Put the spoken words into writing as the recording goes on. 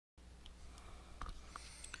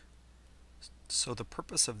So the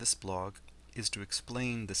purpose of this blog is to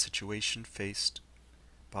explain the situation faced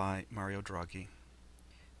by Mario Draghi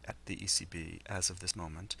at the ECB as of this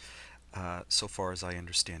moment. So far as I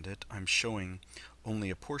understand it, I'm showing only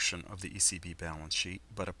a portion of the ECB balance sheet,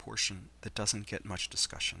 but a portion that doesn't get much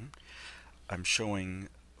discussion. I'm showing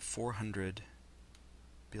 400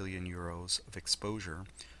 billion euros of exposure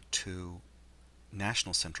to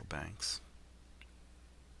national central banks,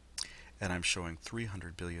 and I'm showing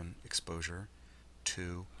 300 billion exposure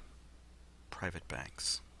to private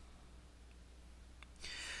banks.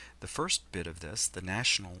 The first bit of this, the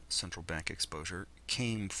national central bank exposure,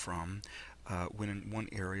 came from when in one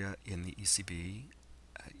area in the ECB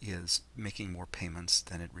is making more payments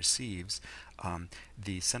than it receives,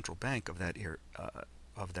 the central bank of that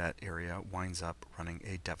area winds up running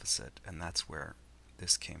a deficit, and that's where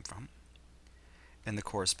this came from. And the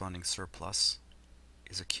corresponding surplus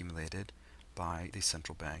is accumulated by the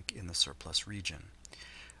central bank in the surplus region.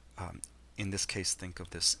 In this case, think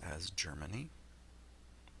of this as Germany.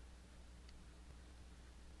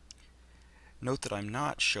 Note that I'm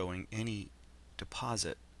not showing any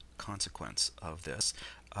deposit consequence of this,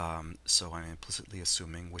 so I'm implicitly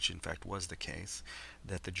assuming, which in fact was the case,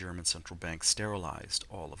 that the German central bank sterilized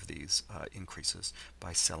all of these increases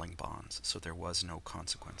by selling bonds, so there was no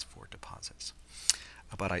consequence for deposits.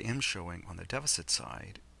 But I am showing on the deficit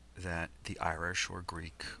side that the Irish or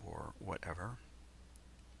Greek or whatever,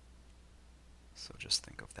 so just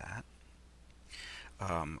think of that,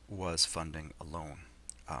 was funding a loan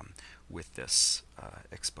with this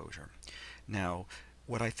exposure. Now,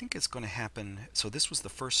 what I think is going to happen, so this was the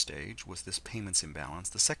first stage, was this payments imbalance.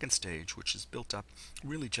 The second stage, which is built up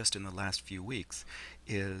really just in the last few weeks,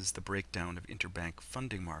 is the breakdown of interbank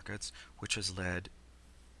funding markets, which has led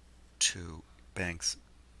to banks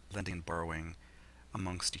lending and borrowing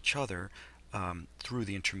amongst each other through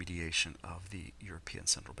the intermediation of the European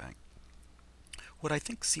Central Bank. What I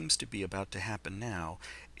think seems to be about to happen now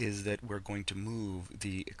is that we're going to move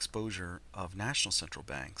the exposure of national central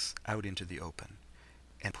banks out into the open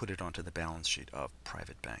and put it onto the balance sheet of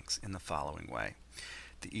private banks in the following way.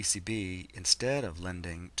 The ECB, instead of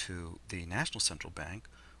lending to the national central bank,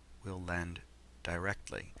 will lend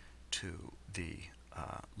directly to the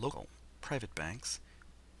local private banks,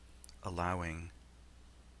 allowing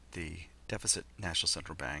the deficit national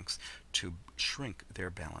central banks to shrink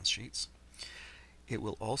their balance sheets. It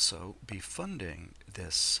will also be funding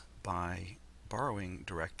this by borrowing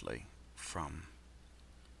directly from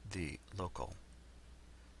the local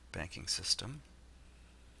banking system,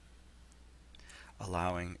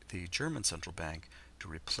 allowing the German central bank to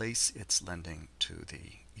replace its lending to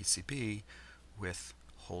the ECB with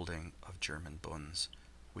holding of German bunds,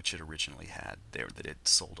 which it originally had there that it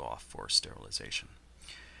sold off for sterilization.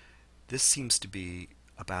 This seems to be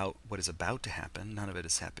about what is about to happen. None of it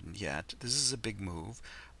has happened yet. This is a big move,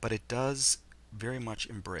 but it does very much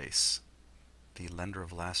embrace the lender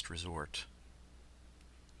of last resort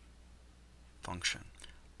function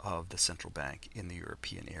of the central bank in the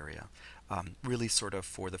European area. Really sort of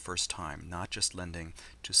for the first time, not just lending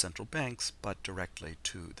to central banks, but directly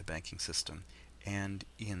to the banking system and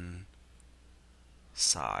in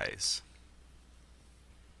size.